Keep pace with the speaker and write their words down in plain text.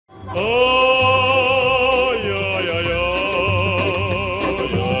With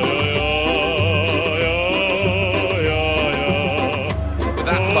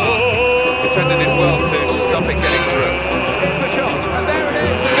that pass, defended it well to stop it getting through. It's the shot, and there it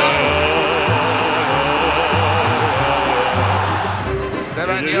is, the goal!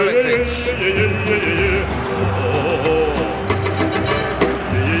 Stevan Jovetic.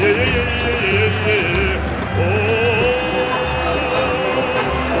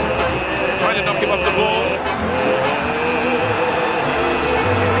 Trying to knock him off the ball.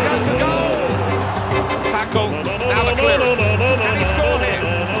 He goes for goal! Tackle, now the clearance. Can he score here?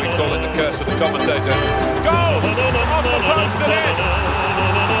 We call it the curse of the commentator. Goal! Off the post and in!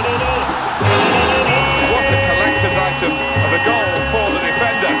 What a collector's item of a goal for the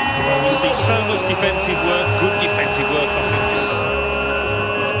defender. Well, we see so much defensive work